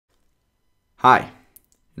Hi,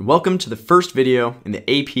 and welcome to the first video in the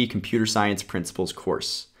AP Computer Science Principles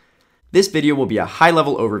course. This video will be a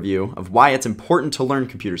high-level overview of why it's important to learn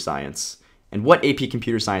computer science and what AP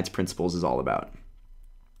Computer Science Principles is all about.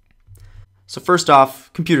 So first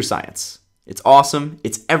off, computer science. It's awesome,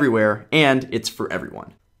 it's everywhere, and it's for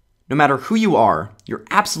everyone. No matter who you are, you're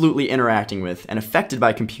absolutely interacting with and affected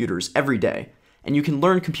by computers every day, and you can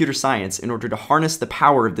learn computer science in order to harness the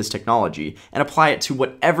power of this technology and apply it to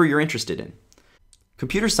whatever you're interested in.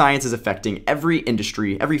 Computer science is affecting every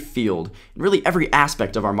industry, every field, and really every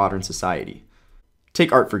aspect of our modern society.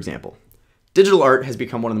 Take art, for example. Digital art has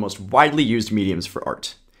become one of the most widely used mediums for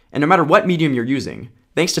art. And no matter what medium you're using,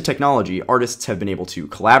 thanks to technology, artists have been able to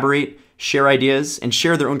collaborate, share ideas, and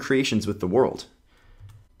share their own creations with the world.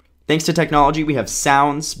 Thanks to technology, we have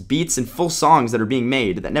sounds, beats, and full songs that are being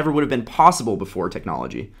made that never would have been possible before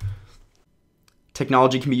technology.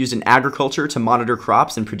 Technology can be used in agriculture to monitor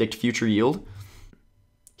crops and predict future yield.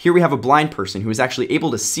 Here we have a blind person who is actually able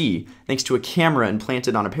to see thanks to a camera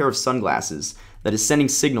implanted on a pair of sunglasses that is sending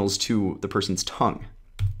signals to the person's tongue.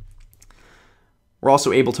 We're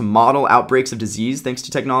also able to model outbreaks of disease thanks to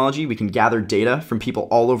technology. We can gather data from people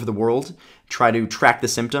all over the world, try to track the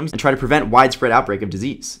symptoms, and try to prevent widespread outbreak of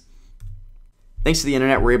disease. Thanks to the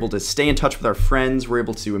internet, we're able to stay in touch with our friends, we're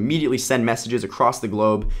able to immediately send messages across the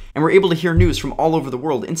globe, and we're able to hear news from all over the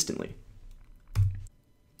world instantly.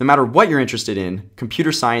 No matter what you're interested in,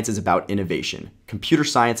 computer science is about innovation. Computer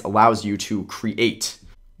science allows you to create.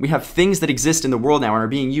 We have things that exist in the world now and are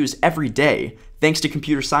being used every day thanks to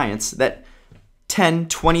computer science that 10,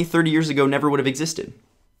 20, 30 years ago never would have existed.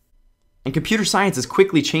 And computer science is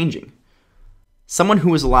quickly changing. Someone who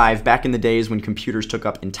was alive back in the days when computers took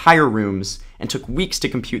up entire rooms and took weeks to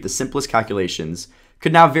compute the simplest calculations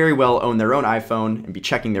could now very well own their own iPhone and be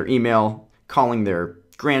checking their email, calling their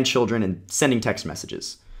grandchildren, and sending text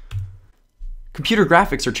messages. Computer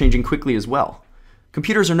graphics are changing quickly as well.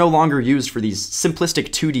 Computers are no longer used for these simplistic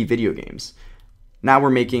 2D video games. Now we're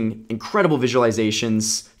making incredible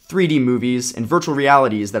visualizations, 3D movies, and virtual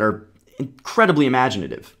realities that are incredibly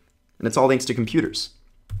imaginative. And it's all thanks to computers.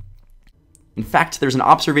 In fact, there's an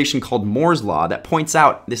observation called Moore's Law that points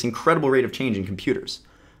out this incredible rate of change in computers.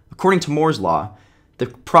 According to Moore's Law, the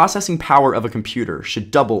processing power of a computer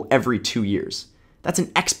should double every 2 years. That's an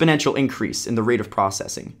exponential increase in the rate of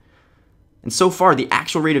processing. And so far, the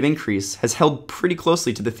actual rate of increase has held pretty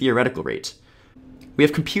closely to the theoretical rate. We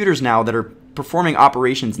have computers now that are performing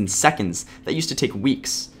operations in seconds that used to take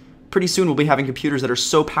weeks. Pretty soon we'll be having computers that are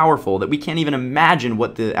so powerful that we can't even imagine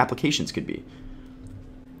what the applications could be.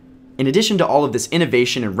 In addition to all of this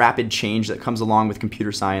innovation and rapid change that comes along with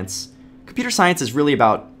computer science is really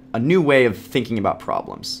about a new way of thinking about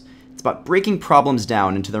problems. It's about breaking problems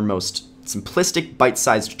down into their most simplistic,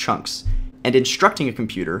 bite-sized chunks and instructing a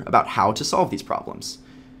computer about how to solve these problems.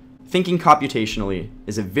 Thinking computationally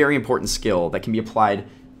is a very important skill that can be applied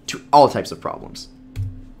to all types of problems.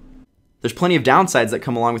 There's plenty of downsides that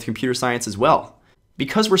come along with computer science as well.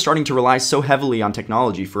 Because we're starting to rely so heavily on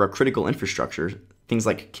technology for our critical infrastructure, things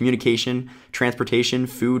like communication, transportation,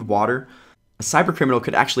 food, water, a cybercriminal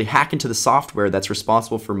could actually hack into the software that's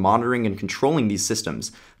responsible for monitoring and controlling these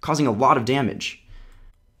systems, causing a lot of damage.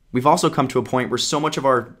 We've also come to a point where so much of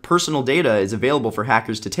our personal data is available for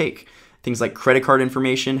hackers to take. Things like credit card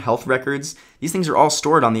information, health records, these things are all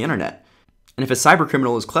stored on the internet. And if a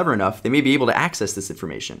cybercriminal is clever enough, they may be able to access this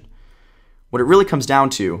information. What it really comes down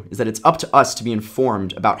to is that it's up to us to be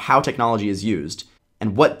informed about how technology is used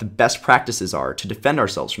and what the best practices are to defend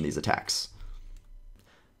ourselves from these attacks.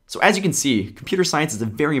 So as you can see, computer science is a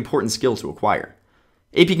very important skill to acquire.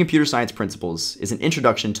 AP Computer Science Principles is an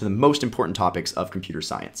introduction to the most important topics of computer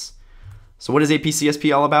science. So what is AP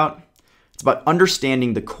CSP all about? It's about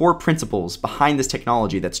understanding the core principles behind this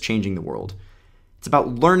technology that's changing the world. It's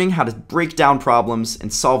about learning how to break down problems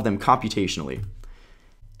and solve them computationally.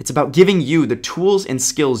 It's about giving you the tools and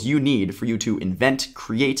skills you need for you to invent,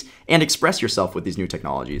 create, and express yourself with these new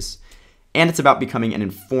technologies. And it's about becoming an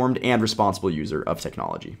informed and responsible user of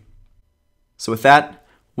technology. So with that,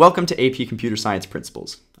 welcome to AP Computer Science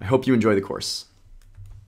Principles. I hope you enjoy the course.